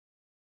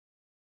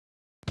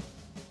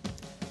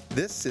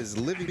This is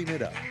Living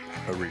It Up,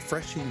 a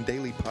refreshing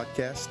daily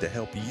podcast to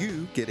help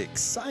you get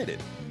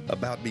excited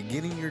about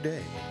beginning your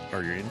day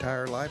or your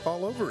entire life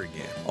all over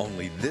again.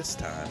 Only this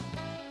time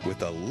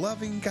with a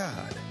loving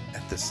God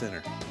at the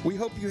center. We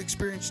hope you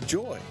experience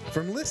joy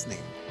from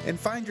listening and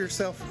find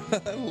yourself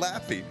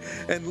laughing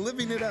and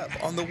living it up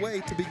on the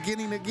way to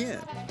beginning again.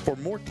 For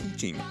more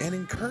teaching and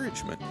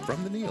encouragement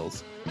from the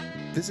Neils,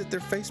 visit their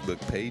Facebook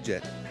page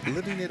at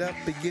Living It Up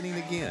Beginning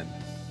Again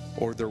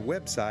or their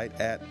website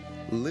at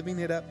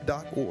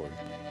livingitup.org.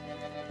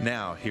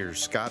 Now,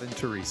 here's Scott and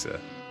Teresa.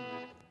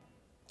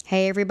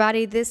 Hey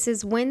everybody, this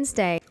is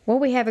Wednesday. Well,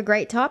 we have a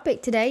great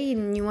topic today,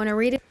 and you want to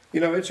read it?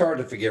 You know, it's hard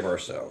to forgive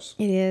ourselves.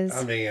 It is.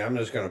 I mean, I'm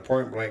just going to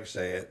point blank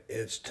say it.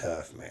 It's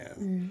tough,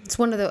 man. It's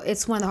one of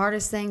the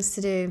hardest things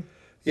to do.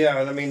 Yeah,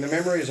 and I mean, the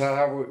memories of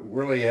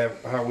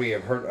how we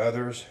have hurt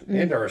others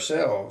and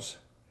ourselves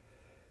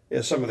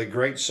is some of the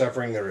great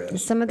suffering there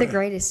is. Some of the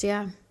greatest,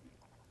 yeah.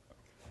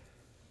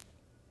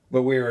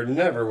 But we are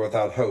never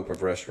without hope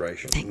of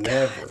restoration.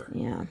 Never.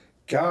 Yeah.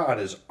 God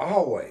is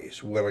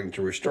always willing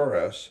to restore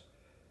us,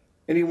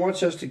 and He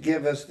wants us to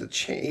give us the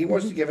chance. He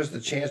wants to give us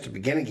the chance to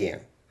begin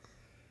again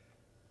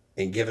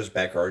and give us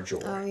back our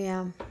joy. Oh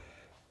yeah.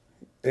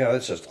 You know,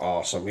 that's just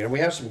awesome. You know, we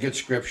have some good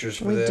scriptures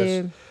for We this.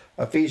 do.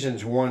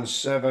 Ephesians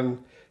 1:7.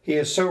 He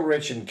is so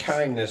rich in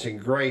kindness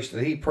and grace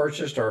that He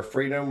purchased our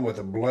freedom with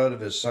the blood of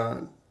His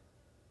Son.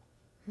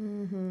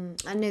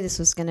 I knew this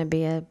was going to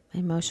be an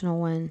emotional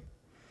one.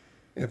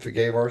 And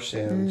forgave our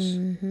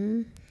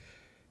sins.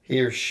 He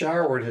has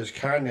showered His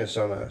kindness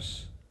on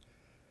us,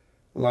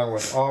 along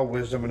with all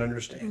wisdom and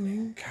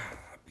understanding. God,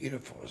 how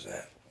beautiful is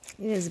that?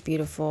 It is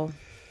beautiful.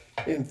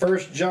 In 1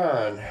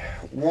 John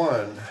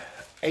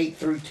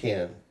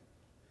 1:8-10,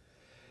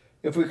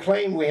 if we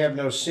claim we have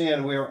no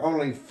sin, we are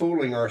only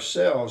fooling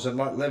ourselves and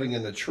not living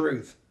in the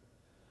truth.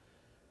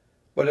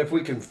 But if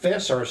we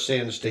confess our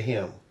sins to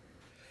Him,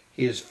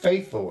 He is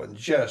faithful and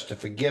just to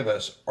forgive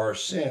us our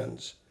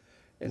sins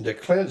and to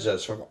cleanse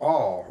us from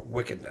all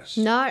wickedness.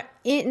 Not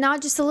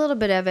just a little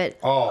bit of it,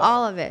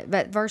 all of it.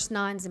 But verse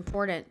 9 is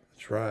important.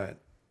 That's right.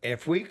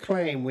 If we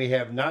claim we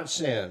have not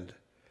sinned,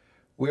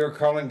 we are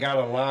calling God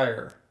a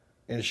liar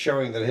and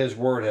showing that His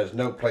word has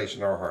no place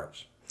in our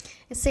hearts.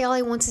 And see, all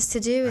He wants us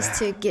to do is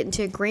to get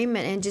into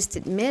agreement and just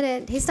admit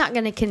it. He's not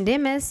going to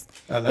condemn us.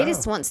 I know. He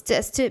just wants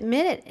us to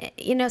admit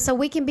it, so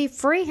we can be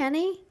free,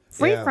 honey.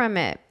 Free from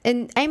it.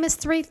 And Amos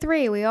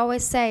 3:3, we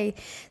always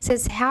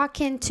says, how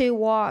can two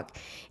walk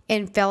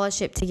in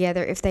fellowship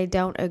together if they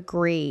don't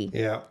agree?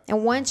 Yeah.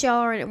 And once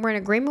we're in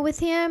agreement with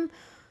Him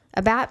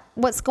about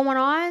what's going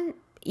on,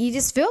 you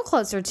just feel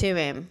closer to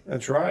Him.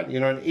 That's right.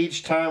 You know, and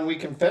each time we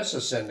confess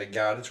a sin to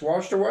God, it's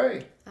washed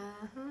away. I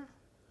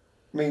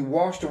mean,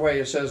 washed away,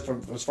 it says,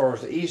 from as far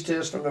as the east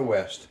is from the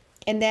west.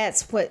 And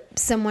that's what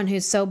someone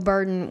who's so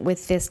burdened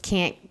with this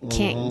can't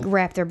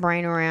wrap their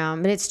brain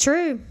around. But it's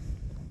true.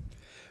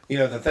 You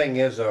know, the thing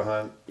is, though,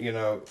 hon,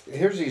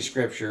 here's these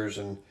scriptures,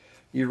 and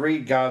you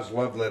read God's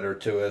love letter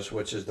to us,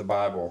 which is the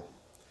Bible.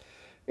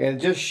 And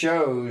it just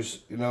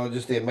shows,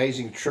 just the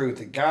amazing truth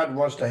that God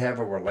wants to have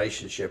a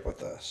relationship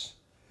with us.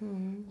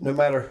 No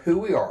matter who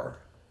we are,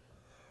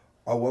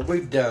 or what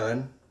we've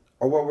done,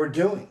 or what we're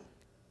doing.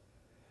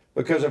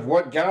 Because of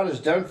what God has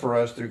done for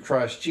us through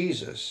Christ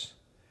Jesus,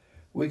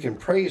 we can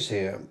praise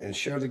Him and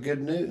share the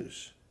good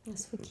news.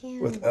 Yes, we can.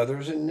 With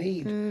others in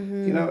need.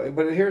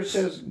 But here it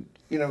says,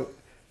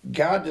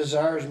 God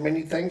desires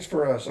many things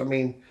for us. I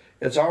mean,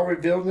 it's all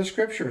revealed in the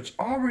scripture. It's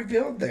all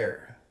revealed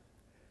there.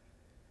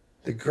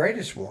 The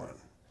greatest one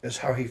is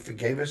how He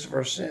forgave us of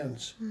our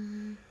sins.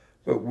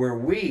 But where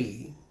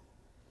we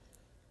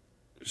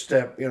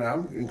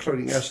I'm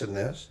including us in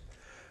this,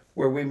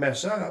 where we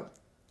mess up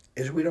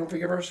is we don't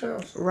forgive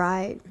ourselves.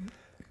 Right.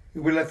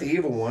 We let the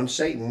evil one,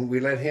 Satan, we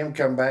let him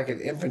come back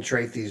and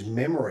infiltrate these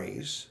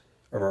memories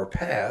of our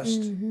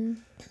past.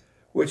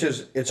 Which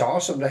is, it's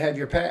awesome to have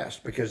your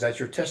past because that's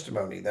your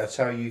testimony. That's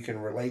how you can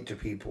relate to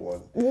people.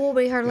 And, well,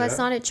 we heard last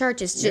night at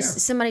church. It's just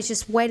somebody's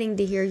just waiting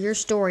to hear your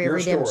story of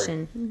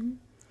redemption.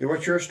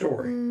 What's your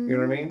story? You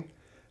know what I mean?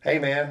 Hey,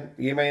 man,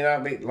 you may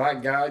not be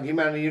like God. You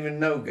might not even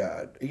know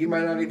God. You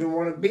might not even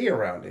want to be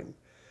around Him.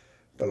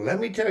 But let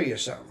me tell you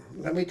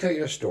something. Let me tell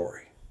you a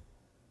story.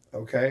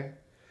 Okay?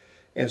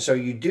 And so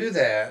you do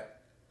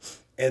that,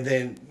 and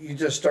then you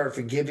just start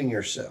forgiving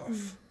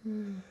yourself.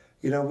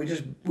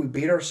 We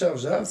beat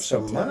ourselves up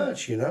so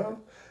much, I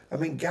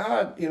mean,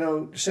 God,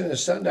 sent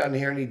His Son down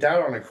here and He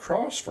died on a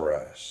cross for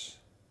us.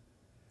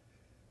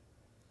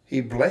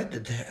 He bled to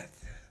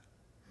death.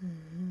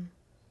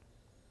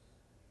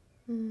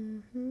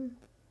 And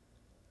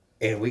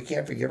we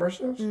can't forgive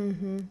ourselves?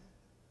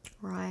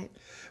 Right.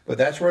 But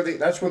that's where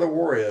the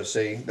war is,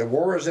 see? The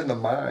war is in the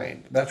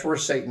mind. That's where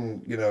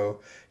Satan,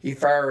 he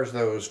fires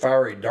those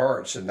fiery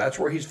darts, and that's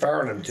where he's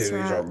firing them to,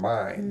 is our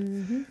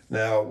mind.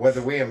 Now, whether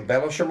we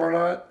embellish them or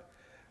not,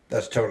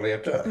 that's totally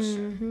up to us.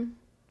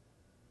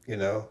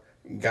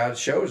 God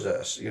shows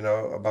us,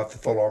 about the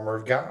full armor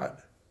of God.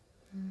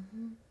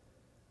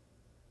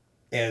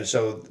 And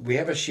so we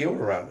have a shield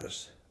around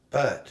us.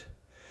 But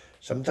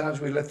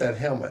sometimes we lift that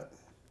helmet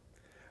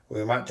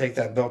We might take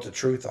that belt of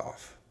truth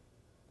off,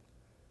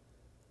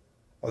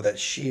 or that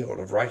shield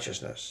of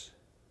righteousness,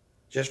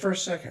 just for a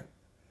second.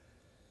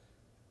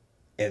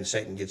 And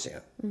Satan gets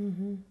in.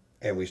 Mm-hmm.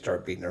 And we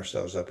start beating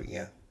ourselves up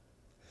again.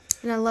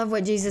 And I love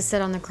what Jesus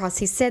said on the cross.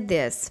 He said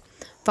this,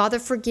 Father,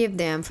 forgive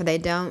them, for they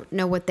don't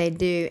know what they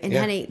do. And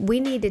honey,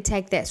 we need to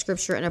take that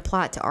scripture and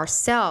apply it to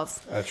ourselves.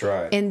 That's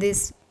right. In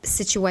this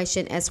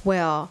situation as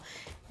well.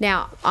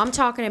 Now, I'm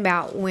talking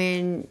about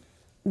when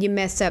you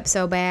mess up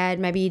so bad,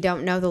 maybe you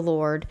don't know the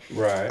Lord.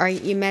 Right. Or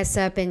you mess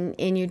up and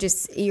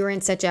you're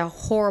in such a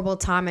horrible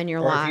time in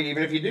your life.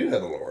 Even if you do know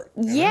the Lord.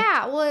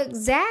 Yeah, well,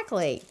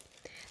 exactly.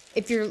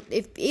 If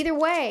either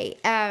way,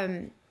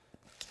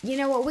 you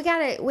know what,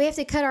 we have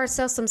to cut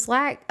ourselves some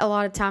slack a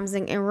lot of times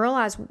and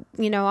realize,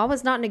 you know, I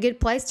was not in a good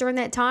place during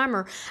that time,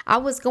 or I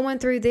was going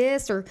through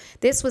this, or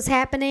this was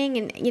happening,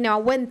 and, you know, I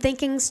wasn't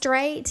thinking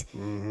straight.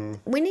 Mm-hmm.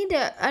 We need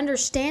to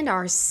understand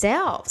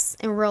ourselves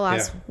and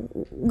realize,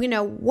 you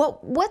know,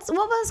 what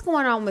was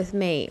going on with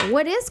me?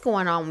 What is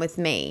going on with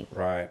me?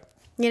 Right.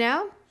 You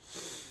know?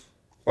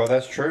 Well,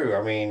 that's true.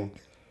 I mean,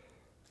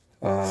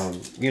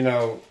 you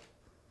know,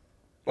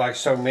 like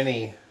so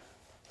many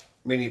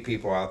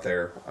people out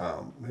there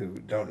who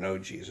don't know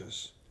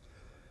Jesus,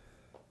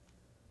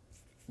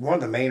 one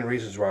of the main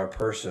reasons why a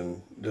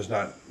person does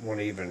not want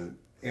to even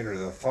enter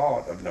the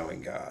thought of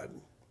knowing God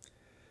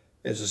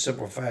is the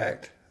simple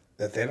fact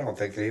that they don't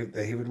think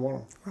that he would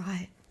want them.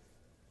 Right.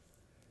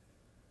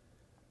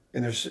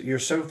 And you're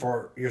so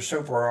far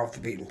off the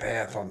beaten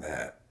path on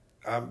that.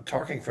 I'm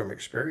talking from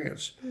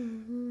experience.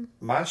 Mm-hmm.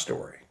 My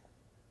story.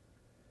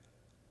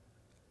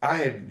 I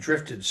had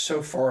drifted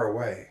so far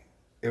away.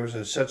 It was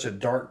in such a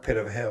dark pit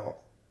of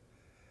hell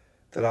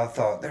that I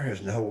thought, there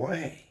is no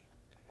way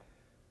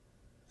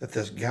that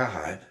this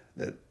God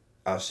that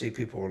I see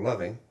people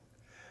loving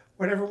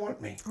would ever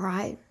want me.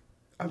 Right.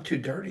 I'm too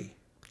dirty.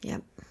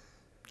 Yep.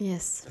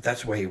 Yes. But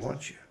that's the way he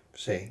wants you.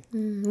 See?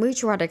 We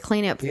try to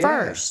clean up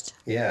first.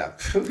 Yeah.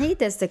 He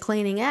does the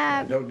cleaning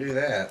up. Don't do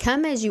that.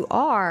 Come as you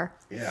are.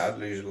 Yeah,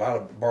 I'd use a lot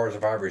of bars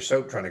of Ivory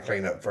soap trying to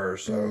clean up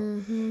first.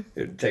 So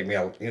it'd take me,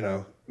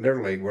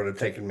 literally would have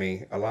taken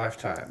me a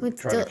lifetime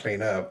trying to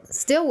clean up.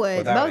 Still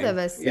would. Both of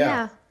us.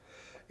 Yeah.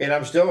 And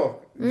I'm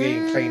still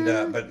getting cleaned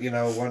up. But,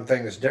 one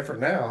thing that's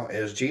different now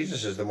is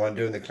Jesus is the one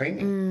doing the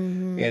cleaning.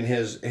 Mm-hmm. And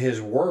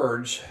his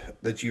words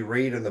that you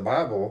read in the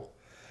Bible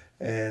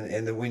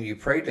and when you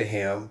pray to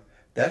him,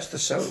 that's the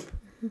soap.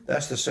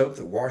 That's the soap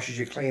that washes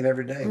you clean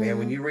every day, man.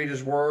 When you read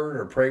his word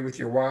or pray with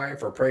your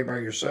wife or pray by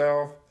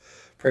yourself,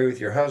 pray with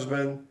your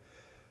husband,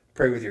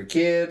 pray with your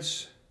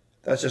kids,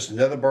 that's just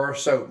another bar of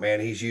soap,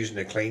 man, he's using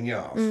to clean you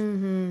off.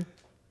 Mm-hmm.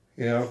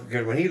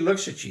 Because when he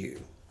looks at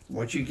you,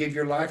 once you give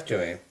your life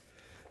to him,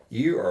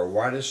 you are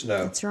white as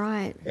snow. That's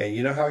right. And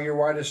you know how you're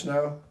white as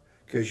snow?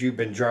 Because you've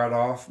been dried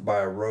off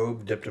by a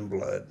robe dipped in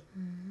blood.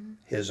 Mm-hmm.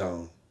 His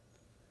own.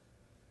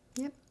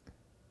 Yep.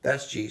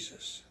 That's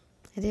Jesus.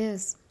 It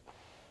is.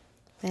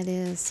 It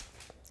is.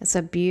 It's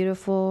a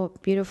beautiful,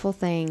 beautiful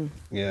thing.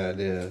 Yeah, it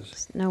is.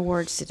 There's no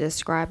words to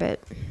describe it.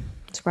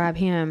 Describe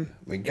him.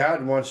 I mean,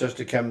 God wants us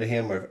to come to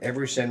him with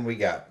every sin we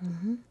got.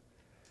 Mm-hmm.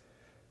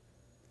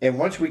 And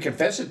once we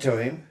confess it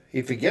to him,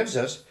 he forgives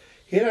us.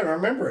 He doesn't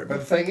remember it.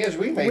 But the thing is,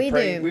 we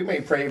may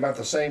pray about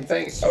the same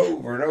thing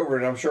over and over,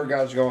 and I'm sure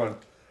God's going,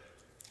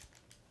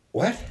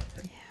 what?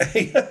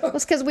 Yeah. Well,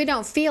 it's because we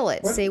don't feel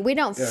it. What? See, we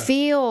don't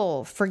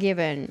feel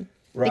forgiven.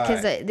 Right.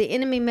 Because the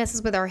enemy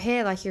messes with our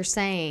head, like you're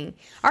saying.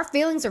 Our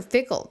feelings are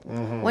fickle.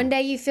 Mm-hmm. One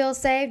day you feel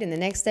saved, and the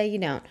next day you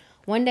don't.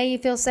 One day you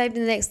feel saved,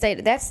 and the next day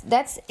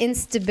that's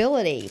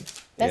instability.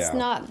 That's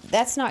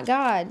not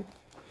God.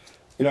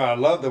 I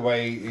love the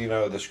way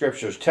the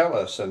scriptures tell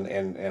us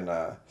in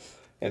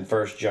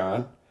 1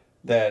 John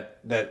that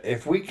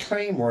if we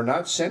claim we're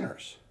not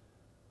sinners,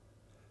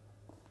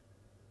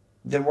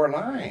 then we're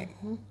lying.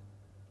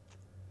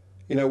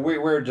 Mm-hmm.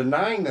 We're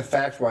denying the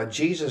fact why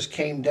Jesus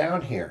came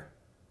down here.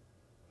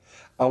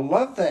 I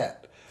love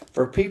that.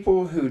 For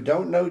people who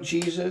don't know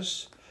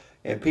Jesus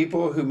and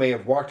people who may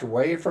have walked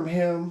away from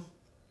him,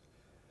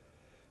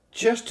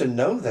 just to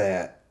know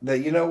that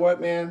you know what,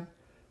 man?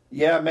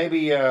 Yeah,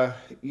 maybe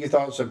you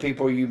thought some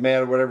people you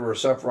met or whatever were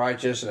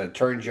self-righteous and it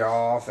turned you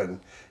off and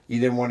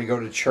you didn't want to go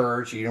to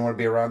church, you didn't want to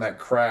be around that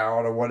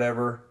crowd or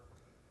whatever.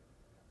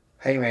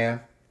 Hey, man,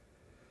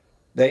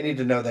 they need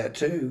to know that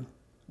too,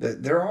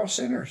 that they're all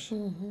sinners.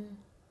 Mm-hmm.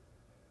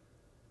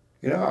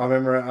 I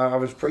remember I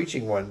was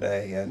preaching one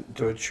day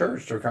to a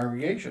church, to a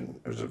congregation.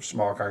 It was a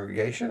small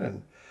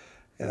congregation,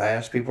 and I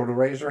asked people to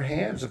raise their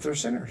hands if they're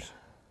sinners.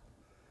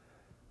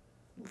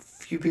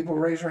 Few people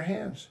raised their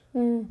hands.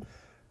 Mm.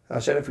 I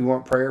said, if you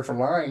want prayer for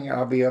lying,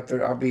 I'll be up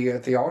there. I'll be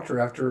at the altar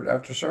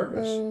after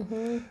service.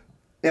 Mm-hmm.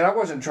 And I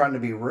wasn't trying to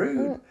be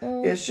rude.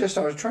 Mm-mm. It's just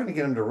I was trying to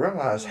get them to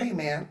realize, hey,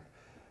 man,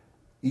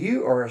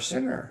 you are a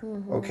sinner.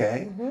 Mm-hmm.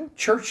 Okay, mm-hmm.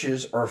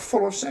 Churches are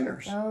full of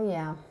sinners. Oh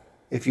yeah.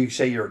 If you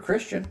say you're a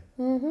Christian.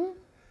 Mm-hmm.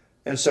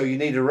 And so you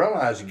need to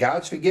realize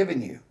God's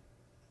forgiven you.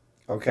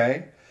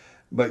 Okay?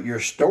 But your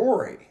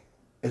story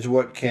is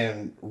what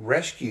can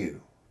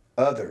rescue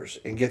others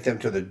and get them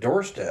to the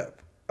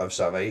doorstep of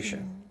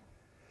salvation.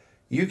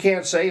 You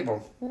can't save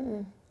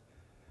them,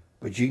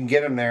 but you can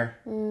get them there.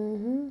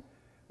 And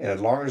as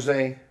long as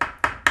they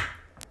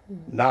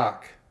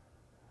knock,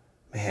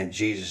 man,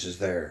 Jesus is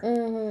there.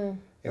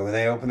 And when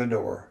they open the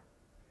door,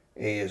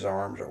 his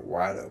arms are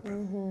wide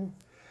open.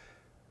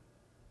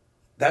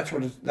 That's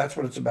what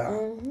it's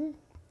about.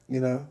 You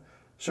know?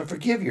 So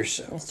forgive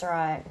yourself. That's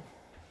right.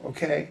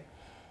 Okay?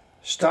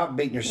 Stop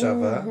beating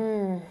yourself up.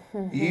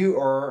 You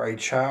are a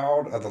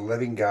child of the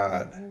living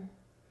God.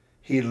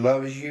 He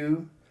loves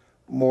you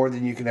more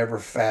than you can ever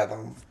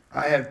fathom.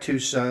 I have 2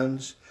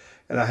 sons,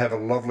 and I have a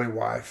lovely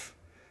wife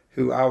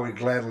who I would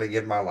gladly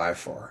give my life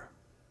for.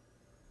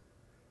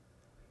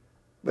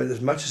 But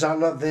as much as I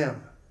love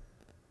them,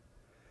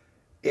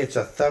 it's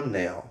a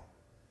thumbnail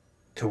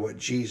to what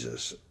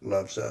Jesus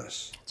loves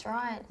us. That's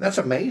right. That's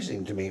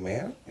amazing to me,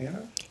 man. You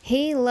know?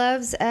 He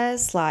loves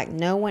us like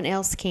no one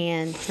else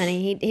can,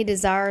 honey. He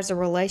desires a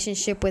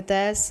relationship with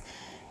us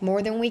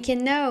more than we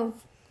can know.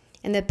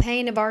 And the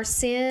pain of our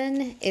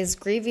sin is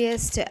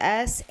grievous to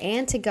us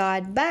and to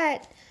God.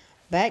 But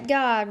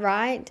God,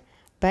 right?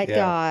 But Yeah.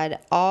 God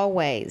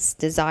always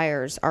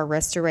desires our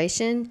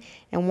restoration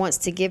and wants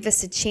to give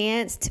us a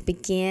chance to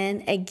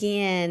begin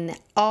again.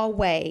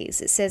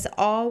 Always. It says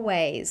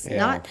always.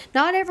 Yeah.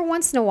 Not every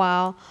once in a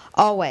while.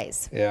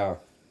 Always. Yeah.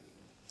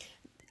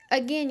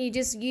 Again, you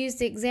just used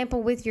the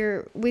example with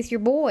your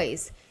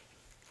boys.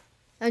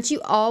 Don't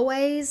you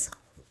always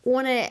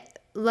want to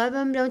love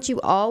them? Don't you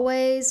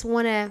always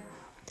want to,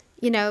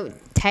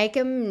 take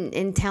them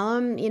and tell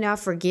them, I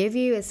forgive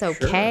you. It's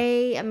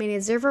okay. Sure. I mean,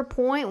 is there ever a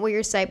point where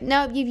you're saying,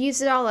 no, you've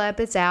used it all up.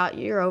 It's out.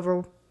 You're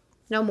over.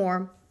 No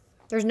more.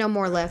 There's no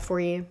more left for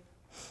you.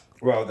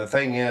 Well, the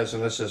thing is,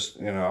 and this is,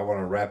 I want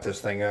to wrap this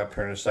thing up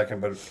here in a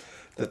second, but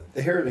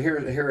here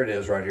it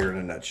is right here in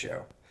a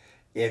nutshell.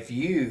 If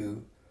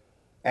you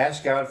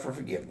ask God for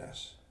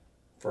forgiveness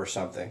for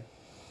something,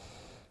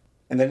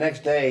 and the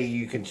next day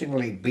you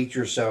continually beat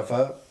yourself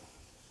up,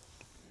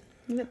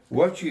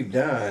 what you've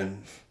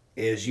done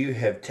is you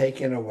have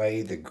taken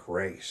away the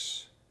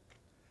grace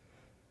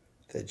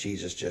that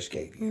Jesus just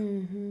gave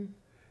you.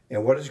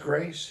 And what is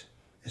grace?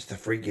 It's the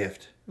free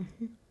gift.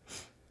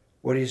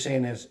 What he's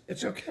saying is,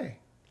 it's okay.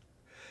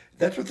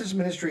 That's what this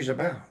ministry is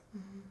about.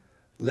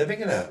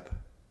 Living it up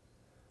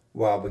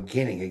while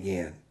beginning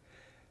again.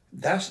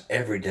 That's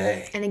every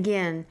day. And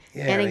again.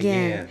 Yeah, and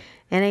again.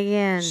 And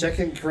again.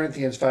 2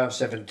 Corinthians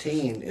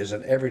 5:17 is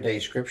an everyday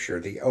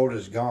scripture. The old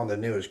is gone, the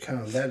new has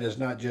come. That is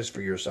not just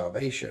for your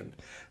salvation.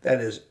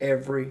 That is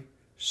every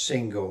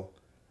single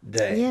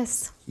day.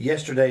 Yes.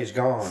 Yesterday's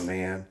gone,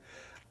 man.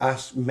 I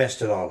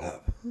messed it all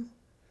up.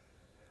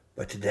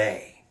 But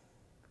today,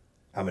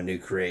 I'm a new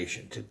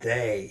creation.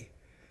 Today,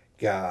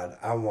 God,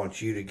 I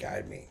want you to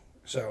guide me.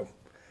 So,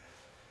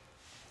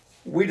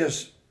 we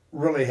just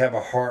really have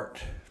a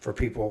heart for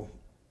people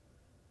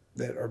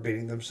that are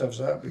beating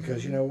themselves up,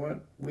 because you know what?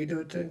 We do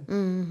it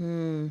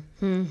too.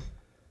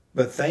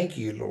 But thank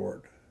you,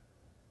 Lord,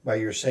 by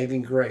your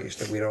saving grace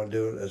that we don't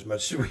do it as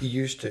much as we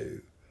used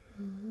to.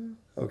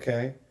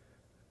 Okay?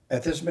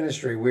 At this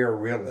ministry, we are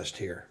realists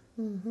here.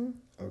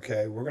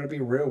 Okay? We're going to be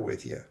real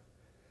with you.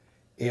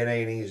 It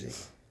ain't easy.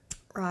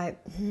 Right.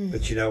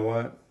 But you know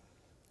what?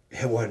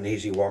 It wasn't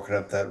easy walking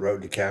up that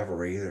road to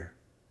Calvary either.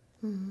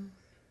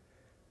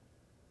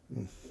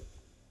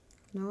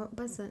 No, it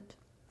wasn't.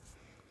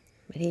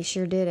 But he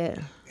sure did it.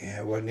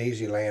 Yeah, it wasn't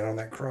easy laying on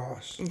that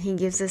cross. And he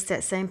gives us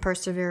that same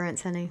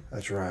perseverance, honey.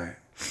 That's right.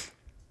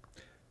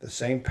 The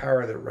same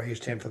power that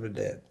raised him from the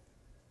dead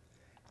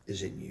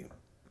is in you,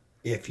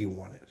 if you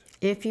want it.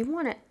 If you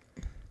want it.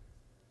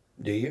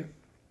 Do you?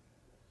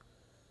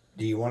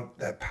 Do you want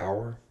that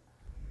power?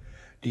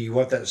 Do you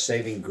want that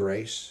saving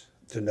grace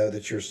to know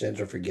that your sins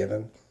are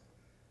forgiven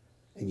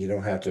and you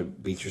don't have to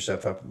beat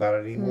yourself up about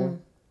it anymore?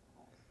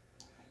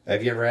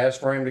 Have you ever asked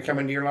for him to come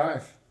into your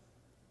life?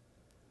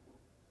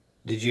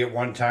 Did you at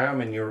one time,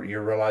 and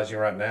you're realizing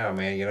right now,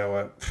 man, you know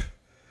what?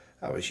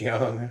 I was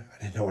young.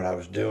 I didn't know what I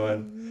was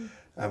doing.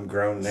 I'm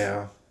grown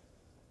now.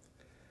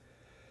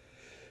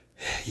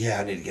 Yeah,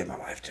 I need to give my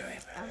life to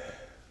him.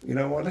 You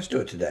know what? Let's do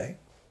it today.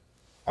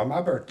 On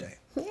my birthday.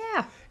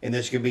 Yeah. And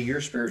this could be your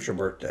spiritual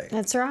birthday.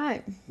 That's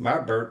right. My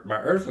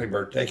earthly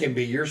birthday can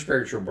be your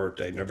spiritual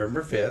birthday,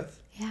 November 5th,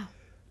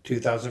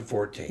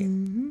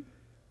 2014.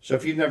 So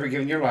if you've never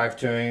given your life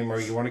to him, or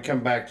you want to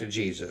come back to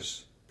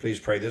Jesus, please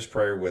pray this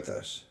prayer with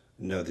us.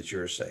 Know that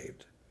you're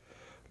saved.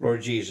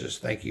 Lord Jesus,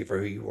 thank you for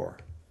who you are.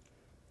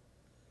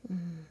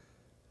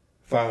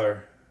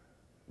 Father,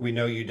 we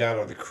know you died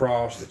on the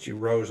cross, that you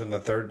rose on the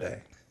third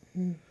day.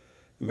 And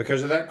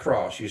because of that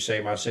cross, you say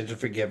my sins are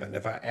forgiven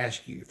if I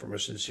ask you from a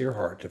sincere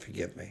heart to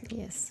forgive me.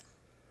 Yes.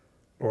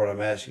 Lord,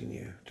 I'm asking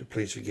you to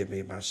please forgive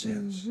me of my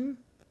sins.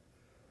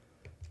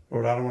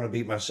 Lord, I don't want to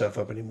beat myself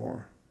up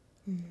anymore.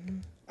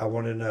 I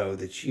want to know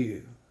that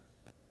you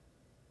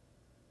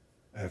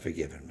have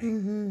forgiven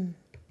me.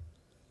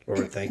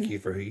 Lord, thank you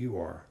for who you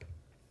are.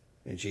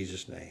 In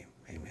Jesus' name,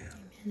 amen.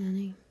 Amen,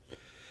 honey.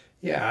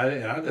 Yeah,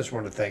 and I just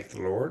want to thank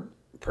the Lord,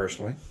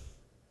 personally,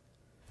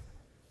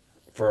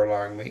 for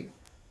allowing me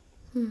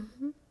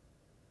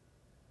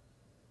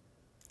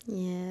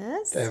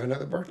Yes. to have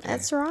another birthday.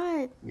 That's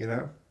right. You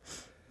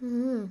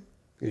know?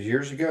 Because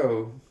years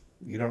ago,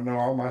 you don't know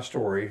all my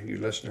story, you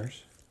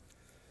listeners,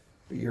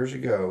 but years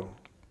ago,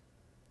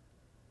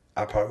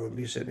 I probably wouldn't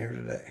be sitting here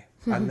today.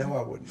 I know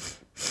I wouldn't.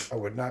 I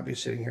would not be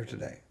sitting here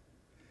today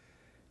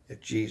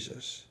if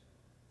Jesus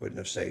wouldn't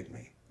have saved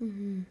me.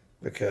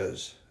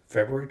 Because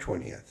February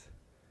 20th,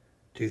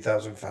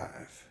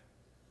 2005,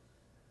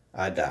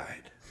 I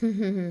died.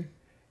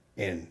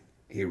 And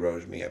he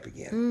rose me up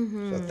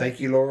again. So thank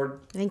you, Lord.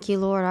 Thank you,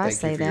 Lord. I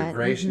say Thank you for that. your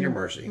grace and your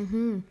mercy.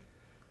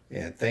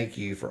 And thank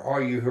you for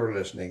all you who are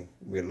listening.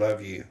 We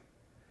love you.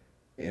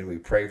 And we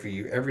pray for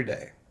you every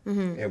day.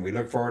 And we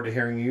look forward to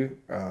hearing you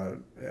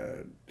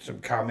some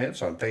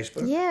comments on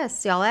Facebook.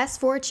 Yes, y'all asked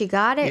for it. You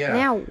got it. Yeah.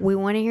 Now we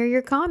want to hear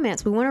your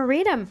comments. We want to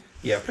read them.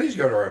 Yeah, please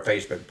go to our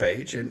Facebook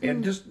page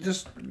and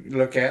just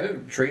look at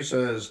it.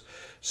 Teresa is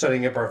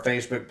setting up our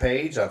Facebook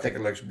page. I think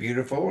it looks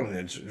beautiful and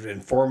it's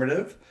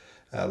informative.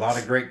 A lot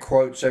of great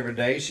quotes every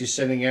day she's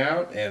sending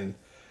out. And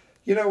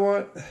you know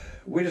what?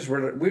 We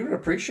would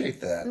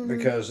appreciate that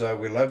because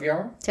we love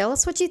y'all. Tell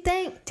us what you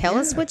think. Tell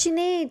us what you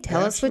need.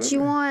 Tell us what you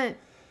want.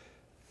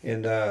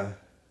 And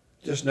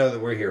just know that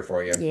we're here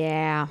for you.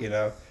 Yeah. You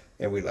know,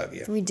 and we love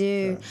you. We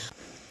do.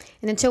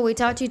 And until we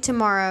talk to you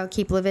tomorrow,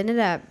 keep living it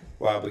up.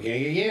 While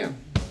beginning again.